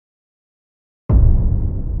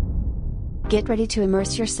Get ready to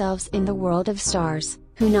immerse yourselves in the world of stars,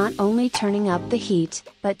 who not only turning up the heat,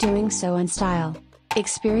 but doing so in style.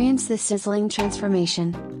 Experience the sizzling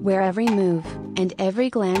transformation, where every move, and every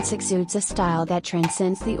glance exudes a style that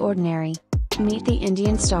transcends the ordinary. Meet the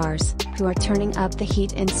Indian stars, who are turning up the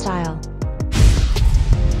heat in style.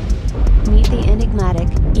 Meet the enigmatic,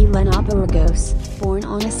 Elena Burgos, born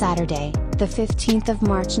on a Saturday, the 15th of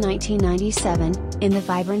March 1997, in the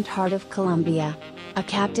vibrant heart of Colombia. A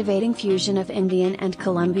captivating fusion of Indian and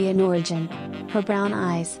Colombian origin. Her brown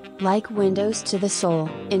eyes, like windows to the soul,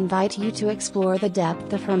 invite you to explore the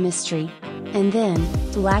depth of her mystery. And then,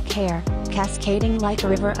 black hair, cascading like a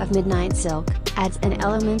river of midnight silk, adds an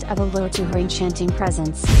element of allure to her enchanting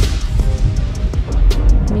presence.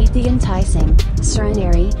 Meet the enticing,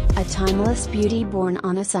 Serenary, a timeless beauty born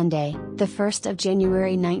on a Sunday, the 1st of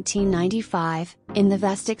January 1995, in the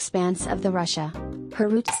vast expanse of the Russia. Her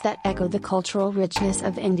roots that echo the cultural richness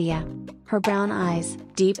of India. Her brown eyes,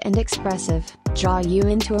 deep and expressive, draw you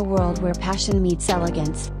into a world where passion meets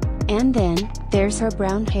elegance. And then, there's her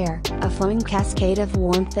brown hair, a flowing cascade of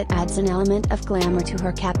warmth that adds an element of glamour to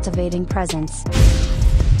her captivating presence.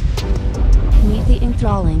 Meet the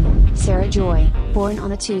enthralling, Sarah Joy, born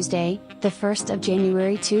on a Tuesday, the 1st of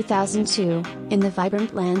January 2002, in the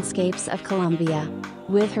vibrant landscapes of Colombia.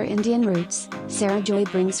 With her Indian roots, Sarah Joy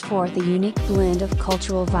brings forth a unique blend of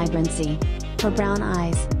cultural vibrancy. Her brown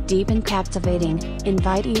eyes, deep and captivating,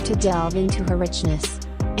 invite you to delve into her richness.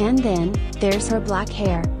 And then, there's her black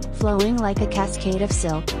hair, flowing like a cascade of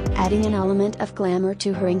silk, adding an element of glamour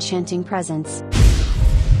to her enchanting presence.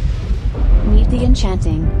 Meet the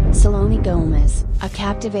enchanting, Selena Gomez, a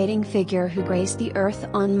captivating figure who graced the earth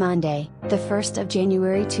on Monday, the 1st of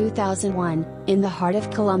January 2001, in the heart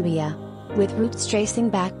of Colombia. With roots tracing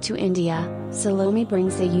back to India, Selena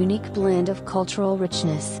brings a unique blend of cultural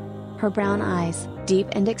richness. Her brown eyes, deep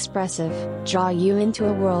and expressive, draw you into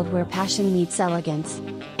a world where passion meets elegance.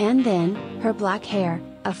 And then, her black hair,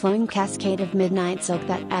 a flowing cascade of midnight silk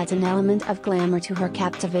that adds an element of glamour to her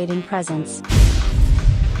captivating presence.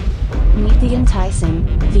 Meet the enticing,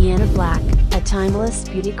 Vienna Black, a timeless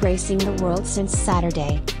beauty gracing the world since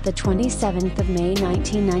Saturday, the 27th of May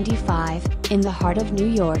 1995, in the heart of New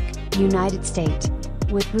York, United States.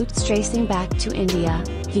 With roots tracing back to India,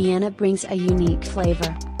 Vienna brings a unique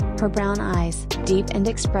flavor. Her brown eyes, deep and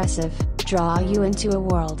expressive, draw you into a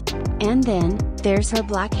world. And then, there's her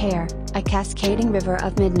black hair, a cascading river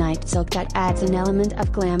of midnight silk that adds an element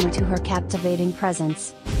of glamour to her captivating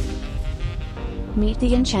presence. Meet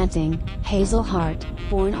the enchanting, Hazel Hart,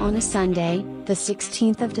 born on a Sunday, the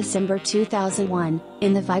 16th of December 2001,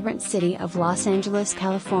 in the vibrant city of Los Angeles,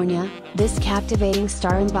 California. This captivating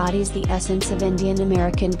star embodies the essence of Indian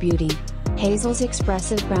American beauty. Hazel's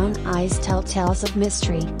expressive brown eyes tell tales of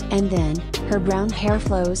mystery, and then, her brown hair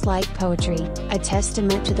flows like poetry, a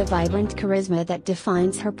testament to the vibrant charisma that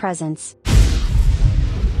defines her presence.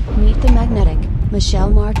 Meet the magnetic, Michelle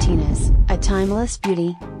Martinez, a timeless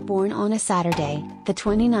beauty, born on a Saturday, the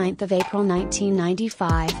 29th of April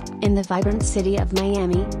 1995, in the vibrant city of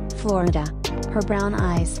Miami, Florida. Her brown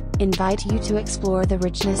eyes invite you to explore the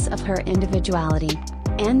richness of her individuality.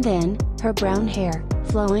 And then, her brown hair,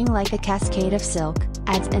 flowing like a cascade of silk,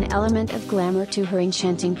 adds an element of glamour to her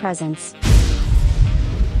enchanting presence.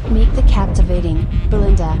 Meet the captivating,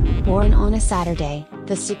 Belinda, born on a Saturday,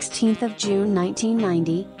 the 16th of June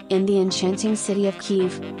 1990, in the enchanting city of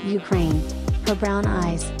Kyiv, Ukraine. Her brown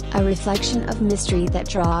eyes, a reflection of mystery that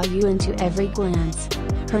draw you into every glance.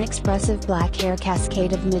 Her expressive black hair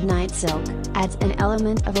cascade of midnight silk, adds an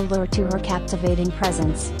element of allure to her captivating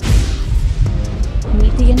presence.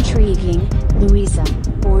 Meet the intriguing, Louisa,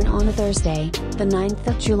 born on a Thursday, the 9th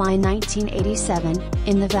of July 1987,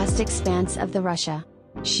 in the vast expanse of the Russia.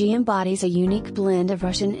 She embodies a unique blend of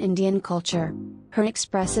Russian Indian culture. Her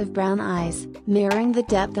expressive brown eyes, mirroring the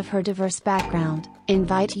depth of her diverse background,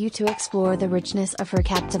 invite you to explore the richness of her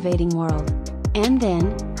captivating world. And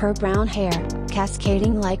then, her brown hair,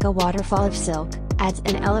 cascading like a waterfall of silk, adds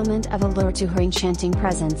an element of allure to her enchanting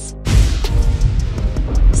presence.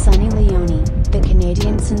 Sunny Leone, the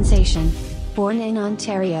Canadian sensation. Born in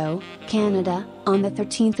Ontario, Canada, on the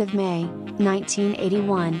 13th of May,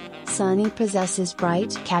 1981, Sunny possesses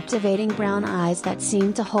bright, captivating brown eyes that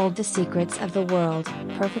seem to hold the secrets of the world,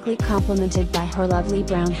 perfectly complemented by her lovely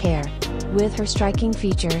brown hair. With her striking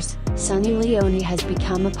features, Sunny Leone has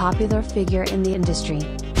become a popular figure in the industry.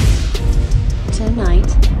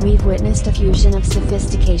 Tonight, we've witnessed a fusion of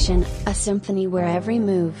sophistication, a symphony where every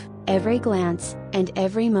move, every glance, and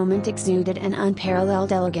every moment exuded an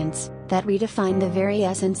unparalleled elegance that redefined the very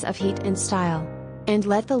essence of heat and style. And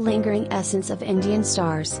let the lingering essence of Indian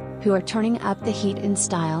stars who are turning up the heat in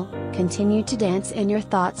style, continue to dance in your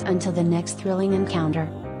thoughts until the next thrilling encounter.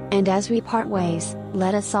 And as we part ways,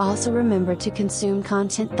 let us also remember to consume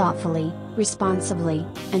content thoughtfully, responsibly,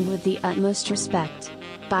 and with the utmost respect.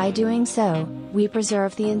 By doing so, we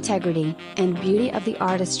preserve the integrity and beauty of the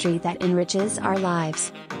artistry that enriches our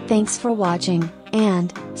lives. Thanks for watching,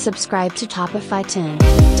 and subscribe to Topify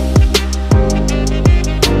 10.